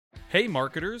Hey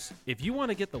marketers, if you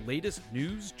want to get the latest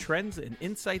news, trends, and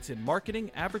insights in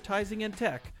marketing, advertising, and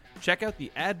tech, check out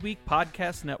the Adweek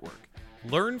Podcast Network.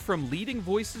 Learn from leading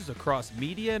voices across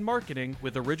media and marketing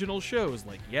with original shows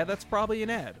like Yeah, That's Probably an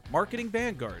Ad, Marketing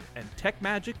Vanguard, and Tech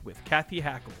Magic with Kathy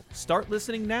Hackle. Start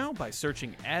listening now by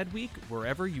searching Adweek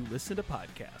wherever you listen to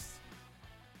podcasts.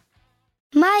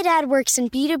 My dad works in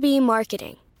B2B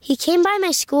marketing. He came by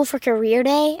my school for career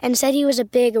day and said he was a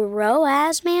big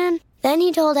ROAS man. Then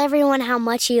he told everyone how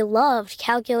much he loved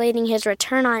calculating his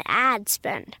return on ad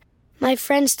spend. My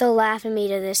friends still laugh at me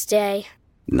to this day.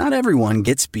 Not everyone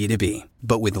gets B2B,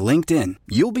 but with LinkedIn,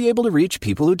 you'll be able to reach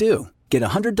people who do. Get a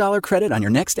 $100 credit on your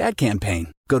next ad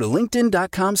campaign. Go to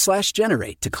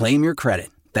linkedin.com/generate to claim your credit.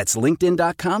 That's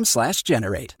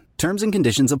linkedin.com/generate. Terms and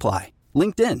conditions apply.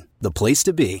 LinkedIn, the place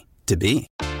to be, to be.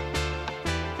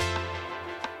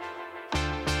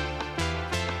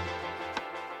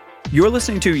 You're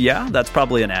listening to Yeah, That's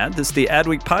Probably an Ad. This is the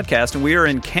Adweek podcast, and we are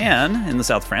in Cannes, in the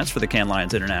South of France, for the Cannes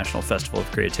Lions International Festival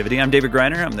of Creativity. I'm David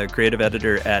Greiner. I'm the creative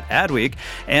editor at Adweek,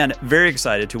 and very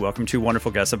excited to welcome two wonderful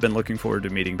guests. I've been looking forward to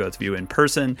meeting both of you in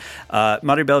person.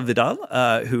 Maribel Vidal,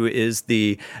 who is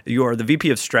you are the VP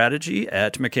of Strategy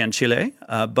at McCann Chile,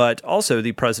 but also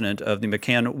the president of the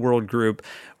McCann World Group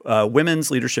Women's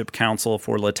Leadership Council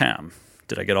for LATAM.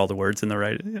 Did I get all the words in the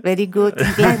right? Very good.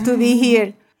 Glad to be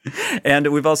here. And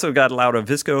we've also got Laura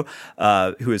Visco,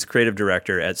 who is creative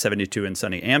director at 72 and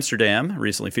Sunny Amsterdam,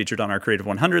 recently featured on our Creative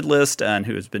 100 list, and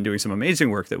who has been doing some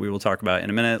amazing work that we will talk about in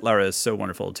a minute. Laura, it's so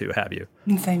wonderful to have you.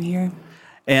 Same here.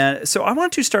 And so I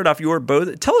want to start off,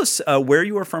 tell us where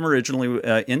you are from originally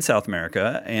in South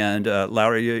America. And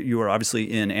Laura, you are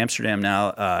obviously in Amsterdam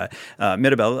now.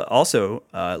 Mirabel also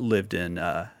lived in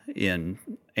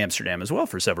Amsterdam as well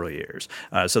for several years.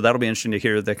 So that'll be interesting to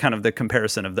hear the kind of the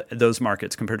comparison of those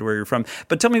markets compared to where you're from.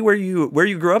 But tell me where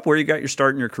you grew up, where you got your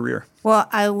start in your career. Well,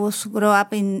 I grew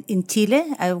up in Chile.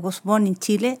 I was born in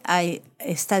Chile. I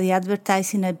studied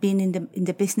advertising. I've been in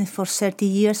the business for 30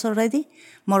 years already,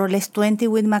 more or less 20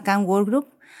 with McCann World Group.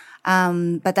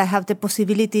 But I have the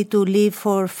possibility to live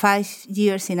for 5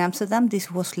 years in Amsterdam. This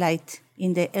was like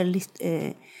in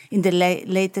the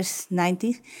latest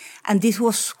 90s. And this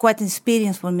was quite an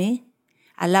experience for me.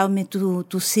 Allowed me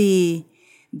to see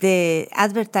the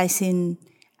advertising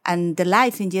and the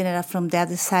life in general from the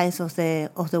other side of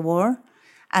the world.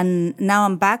 And now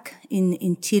I'm back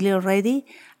in Chile already.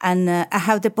 And I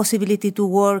have the possibility to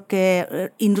work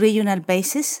in regional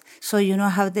basis. So, I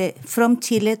have from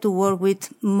Chile to work with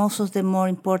most of the more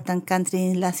important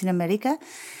countries in Latin America.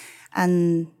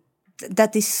 And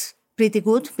that is pretty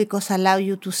good because allow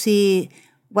you to see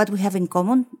what we have in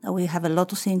common. We have a lot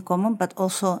to see in common, but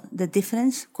also the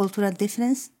difference, cultural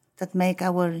difference that make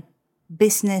our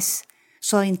business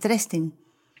so interesting.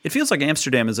 It feels like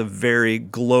Amsterdam is a very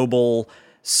global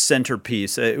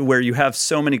centerpiece where you have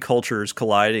so many cultures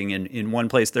colliding in one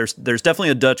place. There's definitely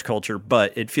a Dutch culture,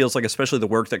 but it feels like especially the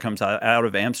work that comes out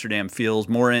of Amsterdam feels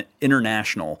more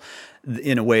international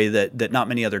in a way that not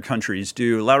many other countries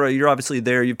do. Laura, you're obviously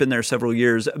there. You've been there several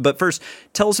years. But first,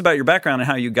 tell us about your background and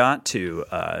how you got to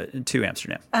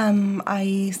Amsterdam.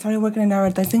 I started working in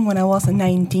advertising when I was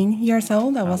 19 years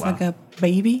old. I was like a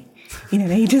baby in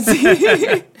an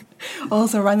agency, all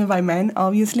surrounded by men,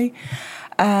 obviously.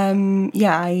 I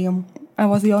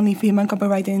was the only female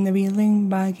copywriter in the building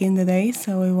back in the day,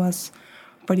 so it was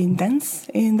pretty intense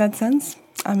in that sense.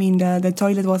 I mean, the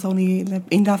toilet was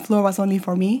in that floor was only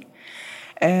for me.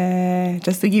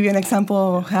 Just to give you an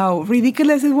example of how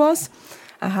ridiculous it was,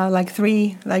 I had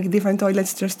 3 different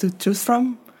toilets just to choose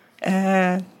from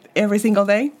every single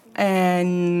day.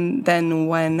 And then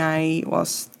when I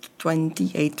was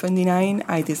 28, 29,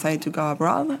 I decided to go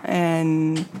abroad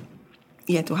and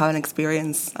to have an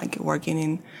experience working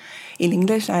in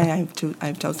English.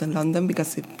 I've chosen London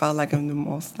because it felt like I'm the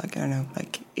most a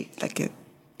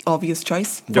obvious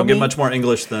choice. Don't get much more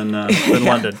English than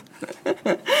London.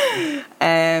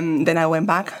 Then I went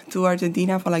back to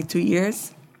Argentina for 2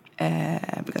 years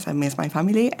because I missed my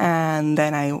family, and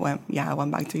then I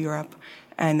went back to Europe,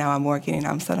 and now I'm working in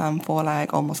Amsterdam for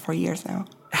almost 4 years now.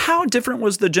 How different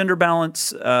was the gender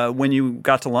balance when you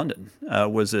got to London?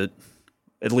 Was it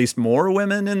at least more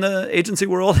women in the agency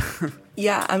world?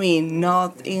 Yeah, I mean,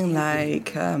 not in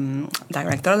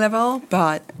director level,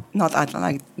 but not at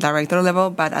director level,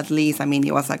 but at least, I mean,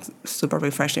 it was super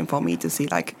refreshing for me to see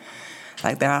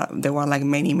there were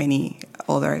many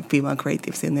other female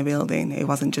creatives in the building. It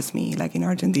wasn't just me, in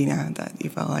Argentina, that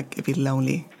it felt a bit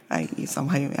lonely. You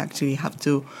somehow actually have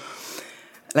to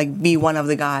like be one of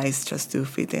the guys just to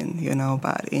fit in, you know.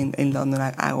 But in London,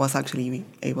 I was actually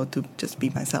able to just be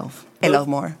myself a lot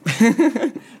more.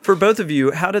 For both of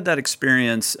you, how did that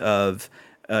experience of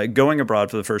going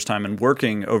abroad for the first time and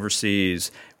working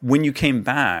overseas, when you came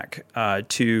back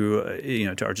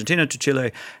to Argentina, to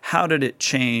Chile, how did it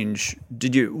change?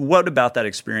 What about that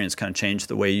experience kind of changed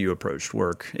the way you approached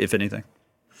work, if anything?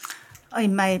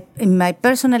 In my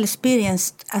personal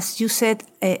experience, as you said,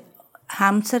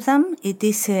 Amsterdam, it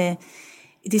is a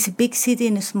big city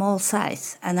in a small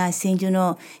size, and I think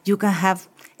you can have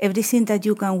everything that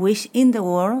you can wish in the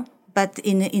world, but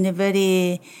in a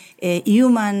very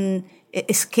human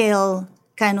scale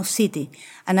kind of city.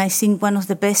 And I think one of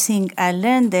the best things I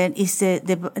learned there is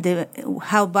the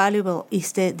how valuable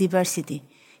is the diversity.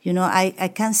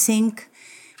 I can think.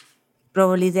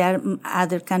 Probably there are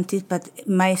other countries, but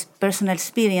my personal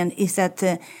experience is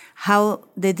that how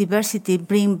the diversity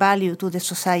bring value to the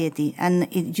society. And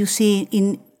you see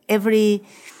in every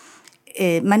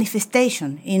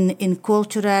manifestation, in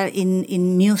cultural,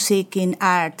 in music, in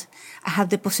art. I have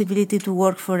the possibility to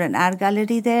work for an art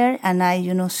gallery there, and I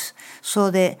saw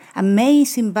the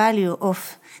amazing value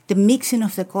of the mixing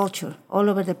of the culture all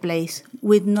over the place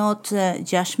with not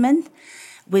judgment,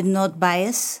 with not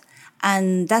bias.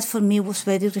 And that for me was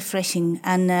very refreshing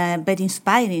and very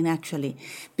inspiring, actually,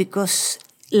 because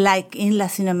like in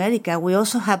Latin America, we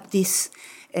also have this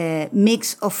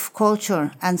mix of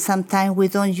culture, and sometimes we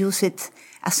don't use it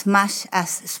as much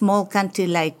as a small country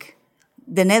like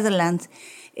the Netherlands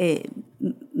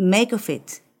make of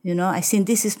it. I think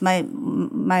this is my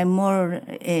more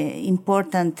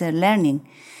important learning,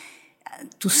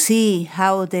 to see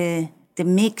how the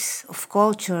mix of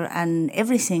culture and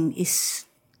everything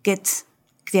gets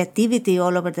creativity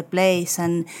all over the place,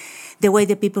 and the way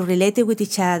the people related with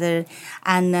each other,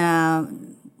 and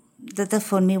that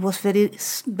for me was very,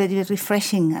 very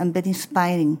refreshing and very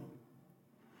inspiring.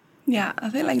 Yeah,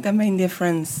 I feel like the main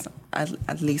difference,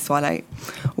 at least what I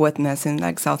witnessed in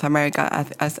like South America,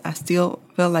 I still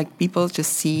feel like people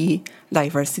just see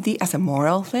diversity as a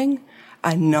moral thing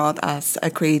and not as a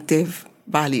creative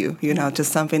value,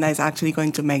 just something that's actually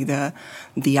going to make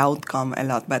the outcome a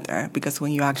lot better. Because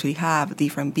when you actually have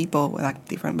different people with like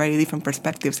very different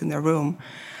perspectives in the room,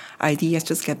 ideas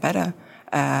just get better.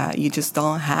 You just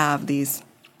don't have this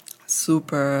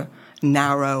super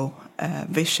narrow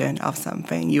vision of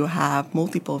something. You have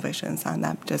multiple visions, and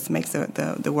that just makes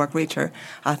the work richer.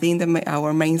 I think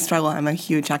our main struggle, I'm a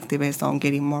huge activist on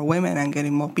getting more women and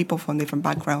getting more people from different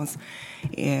backgrounds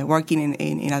working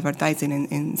in advertising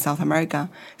in South America.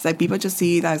 It's like people just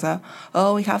see it as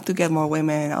we have to get more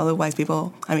women, otherwise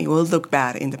we'll look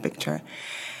bad in the picture.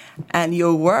 And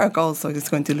your work also is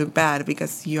going to look bad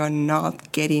because you're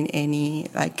not getting any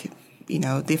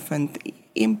different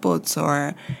inputs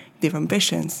or different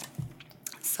visions.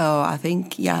 So I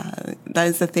think, that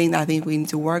is the thing that I think we need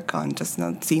to work on, just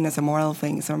not seen as a moral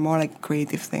thing. It's a more like a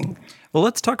creative thing. Well,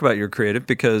 let's talk about your creative,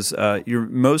 because you're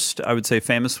most, I would say,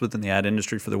 famous within the ad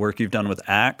industry for the work you've done with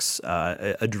Axe,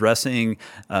 addressing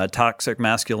toxic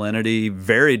masculinity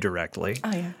very directly.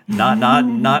 Oh, yeah.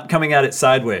 Not coming at it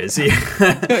sideways.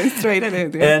 Going straight at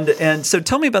it. Yeah. And so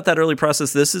tell me about that early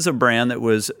process. This is a brand that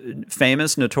was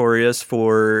famous, notorious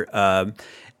for...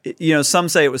 some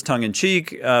say it was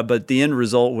tongue-in-cheek, but the end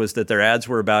result was that their ads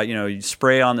were about, you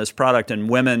spray on this product and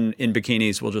women in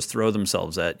bikinis will just throw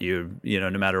themselves at you,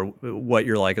 no matter what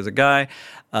you're like as a guy.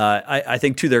 I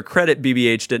think to their credit,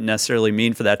 BBH didn't necessarily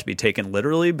mean for that to be taken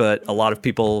literally, but a lot of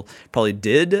people probably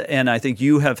did. And I think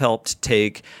you have helped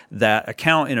take that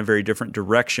account in a very different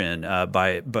direction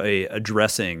by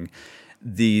addressing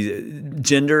the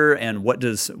gender and what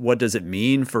does it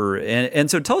mean for, and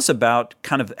so tell us about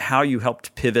kind of how you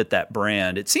helped pivot that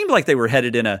brand. It seemed like they were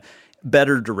headed in a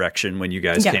better direction when you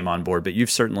guys came on board, but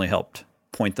you've certainly helped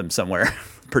point them somewhere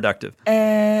productive.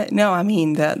 No, I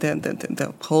mean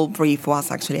the whole brief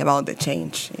was actually about the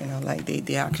change.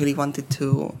 They actually wanted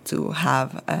to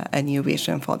have a new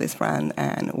vision for this brand,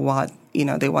 and what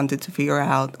they wanted to figure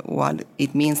out what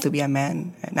it means to be a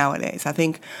man nowadays. I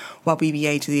think what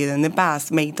BBH did in the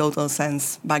past made total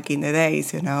sense back in the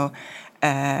days.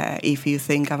 If you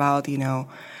think about it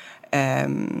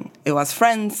was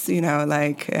Friends,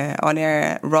 on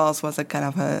air, Ross was a kind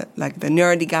of the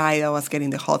nerdy guy that was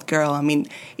getting the hot girl. I mean,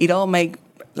 it all made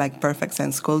perfect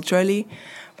sense culturally,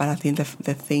 but I think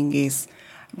the thing is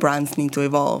brands need to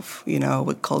evolve,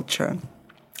 with culture.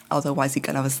 Otherwise, it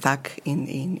kind of stuck in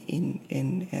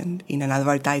an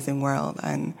advertising world,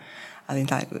 and I think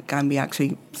that can be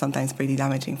actually sometimes pretty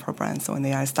damaging for brands when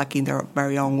they are stuck in their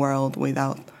very own world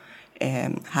without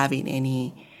having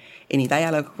any any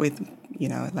dialogue with,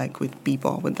 like with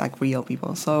people, with like real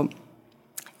people. So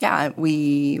yeah,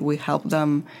 we help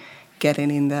them getting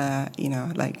in the,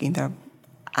 like in the,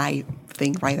 I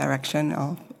think, right direction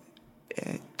of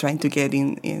trying to get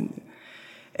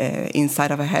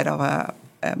inside of a head of a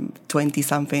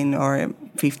 20-something or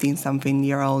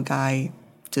 15-something-year-old guy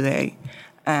today.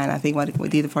 And I think what we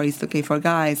did for It's Okay for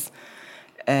Guys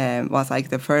was like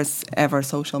the first ever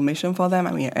social mission for them.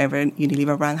 I mean, every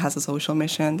Unilever brand has a social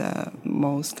mission. The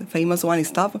most famous one is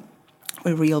Stop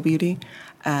with Real Beauty.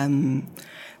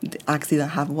 Axe didn't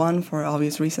have one for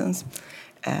obvious reasons.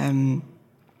 And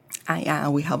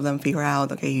we help them figure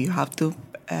out, okay, you have to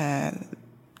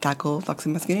tackle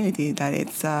toxic masculinity, that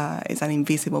it's an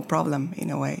invisible problem in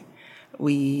a way.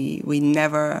 We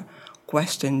never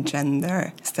question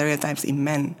gender stereotypes in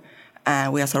men.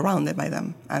 We are surrounded by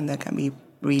them, and they can be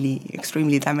really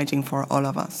extremely damaging for all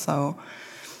of us. So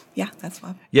yeah, that's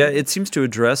what. Yeah, it seems to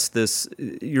address this.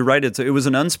 You're right. It was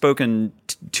an unspoken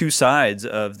two sides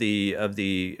of the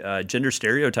gender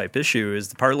stereotype issue.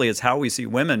 Is partly it's how we see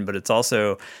women, but it's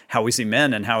also how we see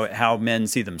men and how men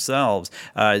see themselves.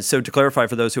 So to clarify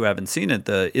for those who haven't seen it,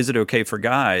 the "Is it okay for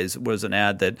guys" was an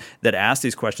ad that asked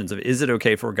these questions of "Is it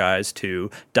okay for guys to ...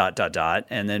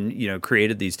 and then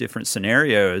created these different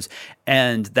scenarios.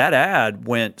 And that ad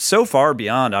went so far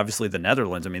beyond obviously the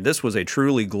Netherlands. I mean, this was a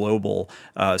truly global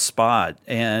spot.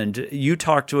 And you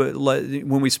talked to it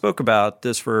when we spoke about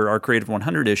this for our Creative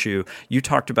 100 issue. You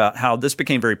talked about how this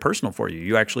became very personal for you.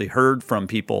 You actually heard from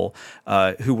people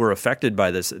who were affected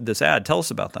by this ad. Tell us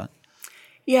about that.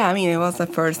 Yeah, I mean, it was the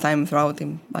first time throughout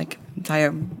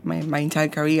my entire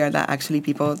career that actually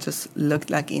people just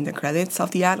looked like in the credits of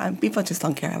the ad, and people just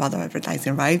don't care about the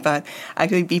advertising, right? But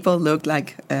actually, people looked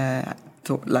like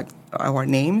our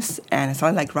names, and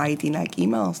started like writing like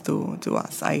emails to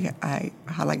us. I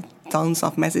had like tons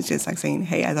of messages like saying,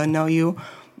 "Hey, I don't know you,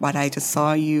 but I just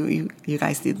saw you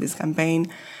guys did this campaign,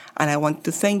 and I want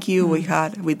to thank you.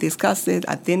 We discussed it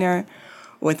at dinner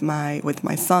with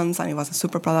my sons, and it was a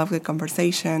super productive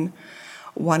conversation."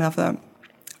 One of the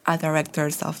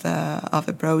directors of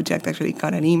the project actually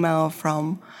got an email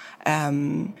from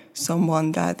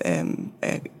someone that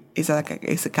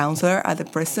is a counselor at the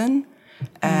prison,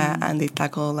 and they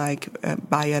tackle like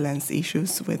violence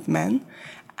issues with men.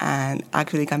 And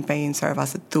actually, campaign serve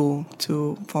as a tool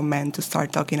for men to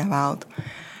start talking about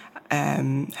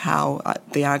how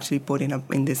they are actually put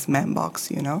in this man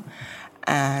box,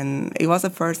 And it was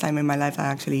the first time in my life that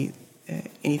actually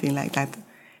anything like that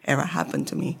ever happened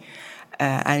to me.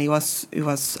 And it was.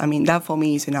 I mean, that for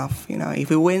me is enough.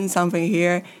 If we win something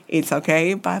here, it's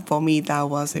okay. But for me, that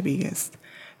was the biggest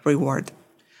reward.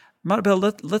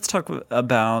 Maribel, let's talk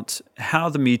about how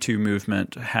the Me Too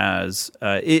movement has,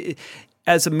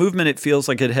 as a movement, it feels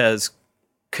like it has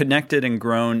connected and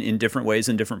grown in different ways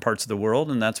in different parts of the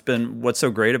world. And that's been what's so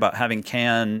great about having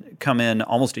Cannes come in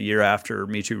almost a year after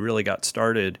Me Too really got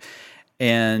started,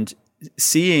 and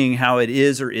seeing how it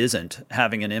is or isn't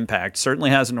having an impact. Certainly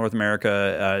has in North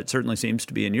America. It certainly seems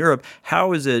to be in Europe.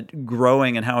 How is it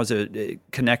growing, and how is it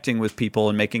connecting with people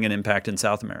and making an impact in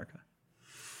South America?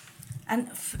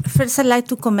 And first, I'd like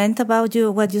to comment about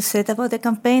what you said about the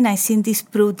campaign. I think this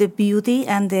proved the beauty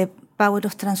and the power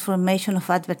of transformation of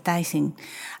advertising.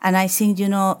 And I think,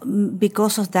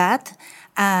 because of that,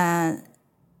 the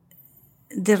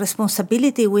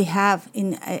responsibility we have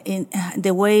in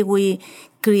the way we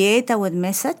create our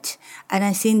message, and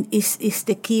I think is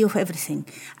the key of everything.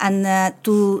 And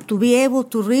to be able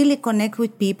to really connect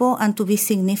with people and to be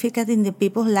significant in the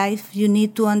people's life, you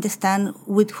need to understand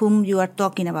with whom you are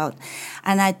talking about.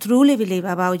 And I truly believe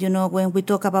about, when we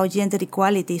talk about gender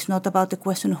equality, it's not about the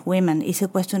question of women, it's a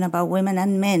question about women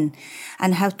and men,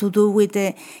 and have to do with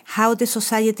how the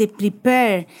society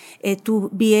prepare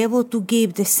to be able to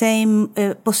give the same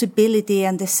possibility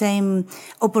and the same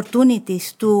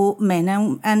opportunities to men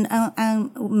and men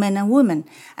and women.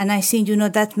 And I think,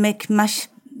 that makes much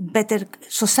better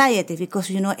society,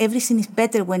 because, everything is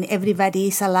better when everybody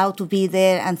is allowed to be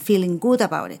there and feeling good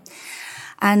about it.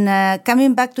 And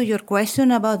coming back to your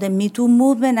question about the Me Too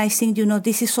movement, I think,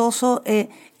 this is also,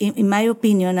 in my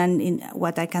opinion, and in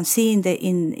what I can see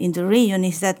in the region,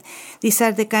 is that these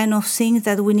are the kind of things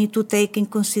that we need to take in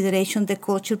consideration the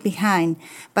culture behind.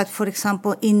 But, for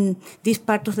example, in this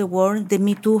part of the world, the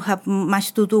Me Too have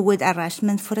much to do with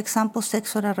harassment, for example,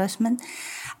 sexual harassment.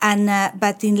 And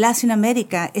but in Latin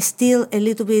America, it's still a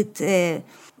little bit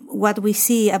what we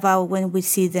see about when we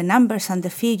see the numbers and the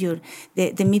figure.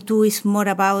 The Me Too is more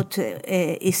about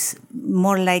is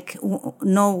more like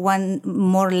no one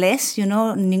more or less,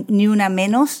 ni una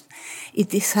menos.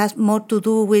 It has more to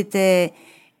do with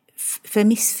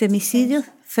femicidio.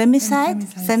 femicide,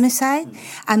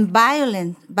 and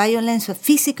violence,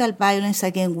 physical violence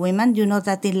against women. You know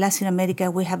that in Latin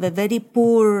America we have a very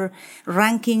poor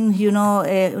ranking,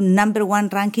 number one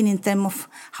ranking in terms of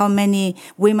how many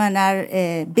women are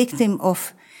victims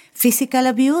of physical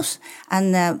abuse,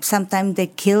 and sometimes they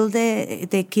kill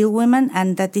women,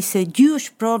 and that is a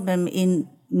huge problem in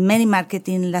many markets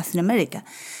in Latin America.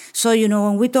 So,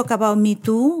 when we talk about Me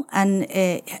Too and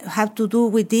have to do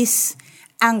with this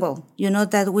angle,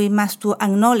 that we must to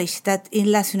acknowledge that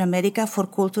in Latin America for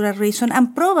cultural reason,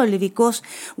 and probably because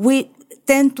we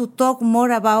tend to talk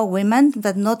more about women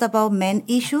but not about men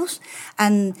issues.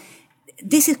 And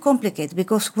this is complicated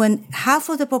because when half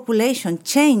of the population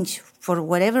change for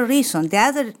whatever reason, the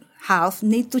other half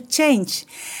need to change.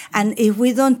 And if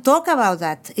we don't talk about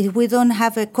that, if we don't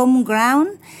have a common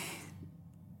ground,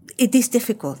 it is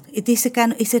difficult.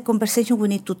 It's a conversation we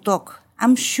need to talk.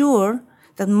 I'm sure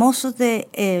that most of the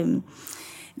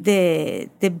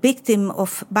victim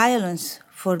of violence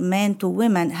for men to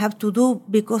women have to do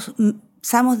because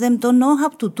some of them don't know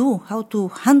how to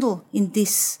handle in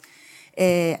this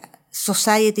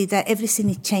society that everything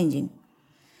is changing.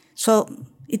 So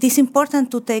it is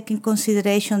important to take in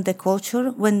consideration the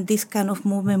culture when this kind of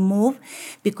movement move,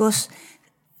 because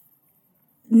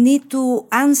need to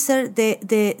answer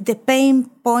the pain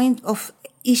point of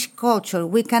each culture.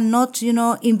 We cannot,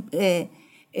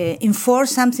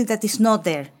 enforce something that is not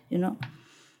there,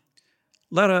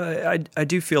 Laura, I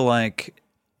do feel like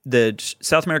that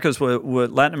South America is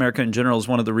what Latin America in general is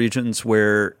one of the regions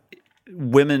where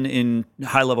women in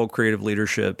high-level creative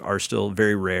leadership are still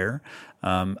very rare.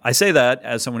 I say that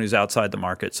as someone who's outside the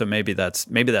market, so maybe that's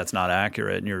not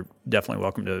accurate, and you're definitely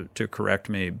welcome to correct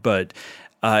me. But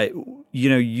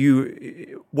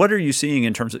what are you seeing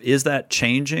in terms of, is that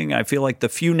changing? I feel like the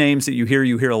few names that you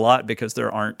hear a lot because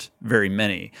there aren't very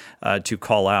many to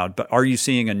call out. But are you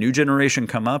seeing a new generation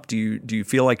come up? Do you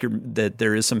feel like that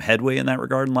there is some headway in that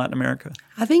regard in Latin America?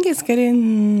 I think it's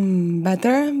getting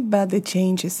better, but the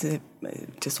change is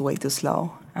just way too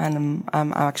slow. And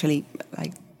I'm actually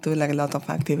doing a lot of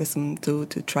activism to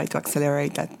try to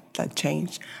accelerate that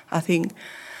change. I think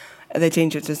the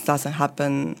change just doesn't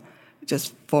happen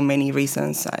just for many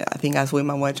reasons. I think as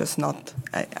women we're just not,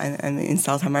 and in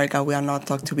South America we are not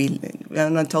told to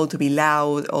be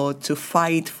loud or to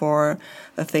fight for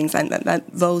the things, and that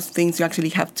those things you actually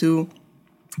have to.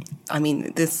 I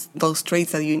mean, those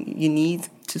traits that you need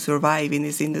to survive in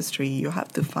this industry, you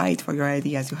have to fight for your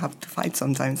ideas. You have to fight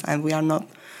sometimes, and we are not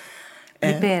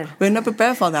prepared. We're not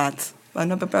prepared for that.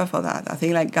 I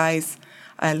think guys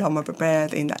are a lot more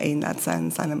prepared in that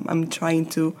sense, and I'm trying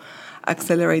to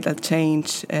accelerate that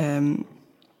change, and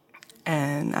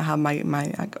I have my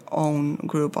own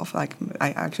group of I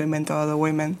actually mentor other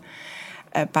women,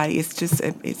 but it's just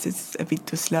a bit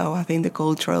too slow. I think the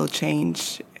cultural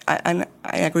change, and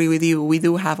I agree with you. We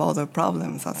do have other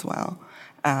problems as well.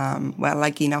 We're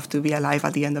lucky enough to be alive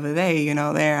at the end of the day.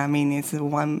 It's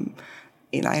one.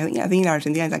 I think in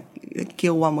Argentina they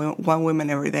kill one woman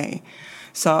every day.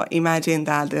 So imagine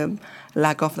that the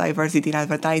lack of diversity in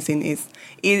advertising is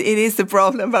the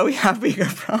problem, but we have bigger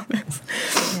problems.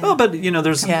 Yeah. Well, but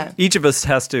there's each of us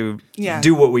has to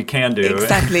do what we can do.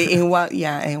 Exactly in what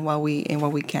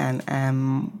we can.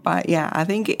 But I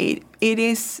think it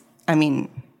is. I mean,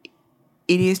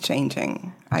 it is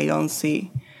changing. I don't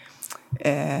see.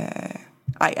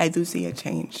 I do see a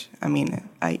change. I mean,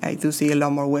 I do see a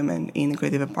lot more women in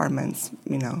creative departments,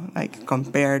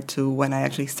 compared to when I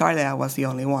actually started, I was the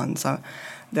only one. So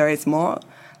there is more.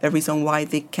 The reason why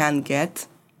they can get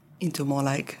into more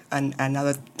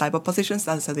another type of positions,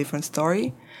 that's a different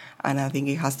story. And I think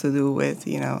it has to do with,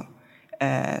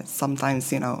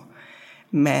 sometimes,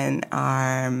 men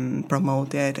are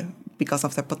promoted because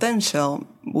of their potential.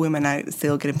 Women are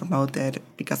still getting promoted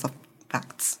because of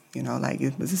facts,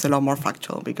 this is a lot more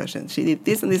factual because she did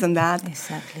this and this and that.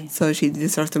 Exactly. So she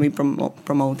deserves to be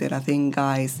promoted. I think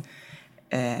guys,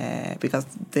 because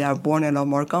they are born a lot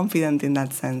more confident in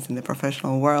that sense in the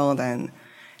professional world, and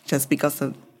just because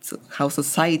of how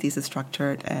society is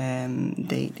structured,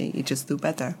 they just do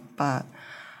better. But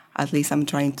at least I'm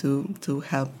trying to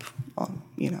help,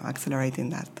 accelerating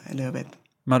that a little bit.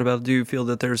 Maribel, do you feel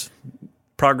that there's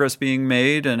progress being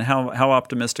made, and how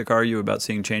optimistic are you about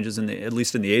seeing changes at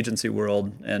least in the agency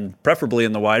world, and preferably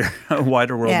in the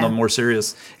wider world, and the more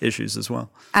serious issues as well?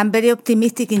 I'm very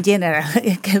optimistic in general,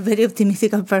 a very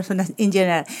optimistic person in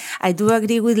general. I do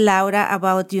agree with Laura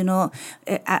about,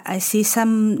 I see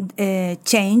some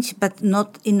change, but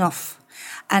not enough.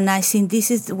 And I think this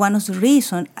is one of the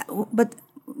reasons. But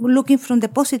looking from the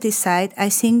positive side, I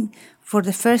think for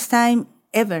the first time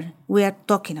ever we are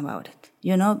talking about it,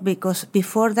 because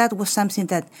before that was something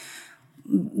that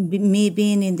me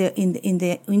being in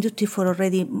the industry for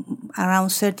already around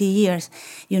 30 years,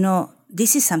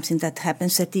 this is something that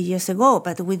happened 30 years ago,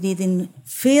 but we didn't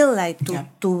feel like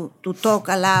to talk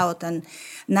aloud. And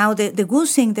now the good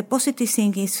thing, the positive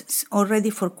thing is already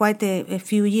for quite a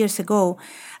few years ago,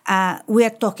 we are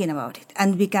talking about it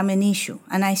and become an issue.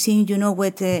 And I think,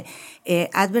 with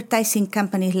advertising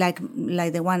companies like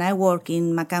the one I work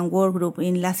in, McCann World Group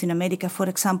in Latin America, for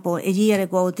example, a year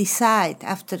ago, decide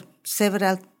after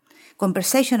several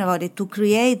conversation about it to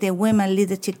create the Women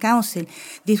Leadership Council.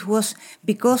 This was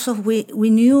because we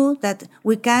knew that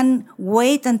we can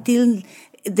wait until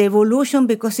the evolution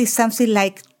because it's something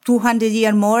like 200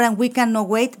 years more and we cannot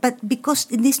wait. But because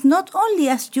it is not only,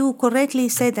 as you correctly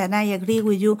said, and I agree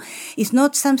with you, it's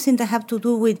not something that have to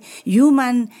do with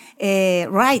human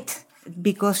right.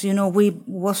 Because, we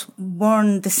was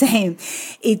born the same.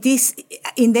 It is,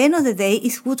 in the end of the day,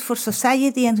 it's good for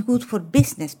society and good for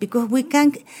business because we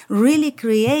can really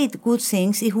create good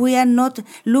things if we are not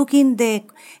looking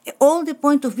all the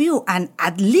point of view and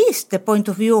at least the point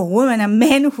of view of women and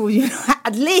men who,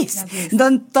 at least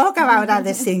don't talk about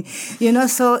other things.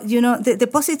 So, the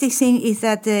positive thing is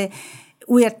that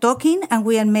we are talking and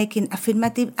we are making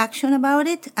affirmative action about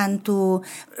it and to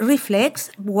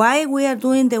reflect why we are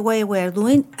doing the way we are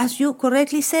doing. As you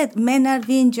correctly said, men are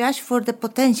being judged for the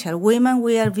potential. Women,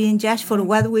 we are being judged for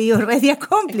what we already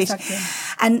accomplished. Exactly.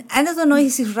 And I don't know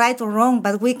if it's right or wrong,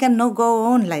 but we cannot go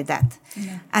on like that.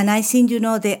 Yeah. And I think,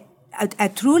 I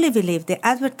truly believe the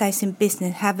advertising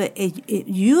business have a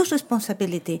huge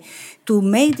responsibility to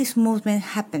make this movement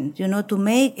happen, to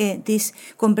make this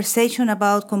conversation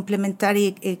about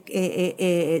complementary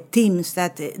teams,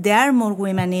 that there are more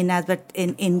women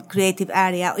in creative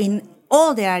area, in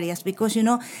all the areas, because,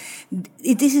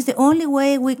 this is the only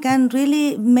way we can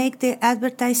really make the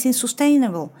advertising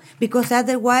sustainable, because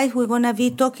otherwise we're going to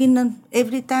be talking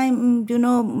every time,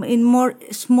 in more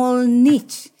small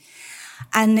niche.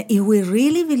 And if we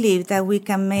really believe that we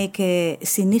can make a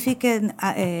significant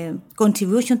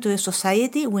contribution to the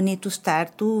society, we need to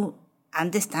start to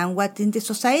understand what in the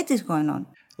society is going on.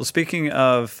 Well, speaking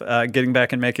of getting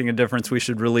back and making a difference, we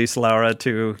should release Laura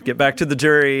to get back to the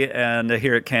jury and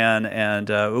here at Cannes.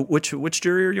 And which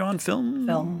jury are you on? Film.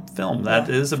 That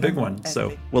is a big one.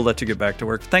 So we'll let you get back to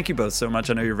work. Thank you both so much.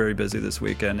 I know you're very busy this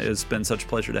week, and it's been such a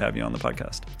pleasure to have you on the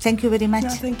podcast. Thank you very much. No,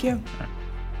 thank you. All right.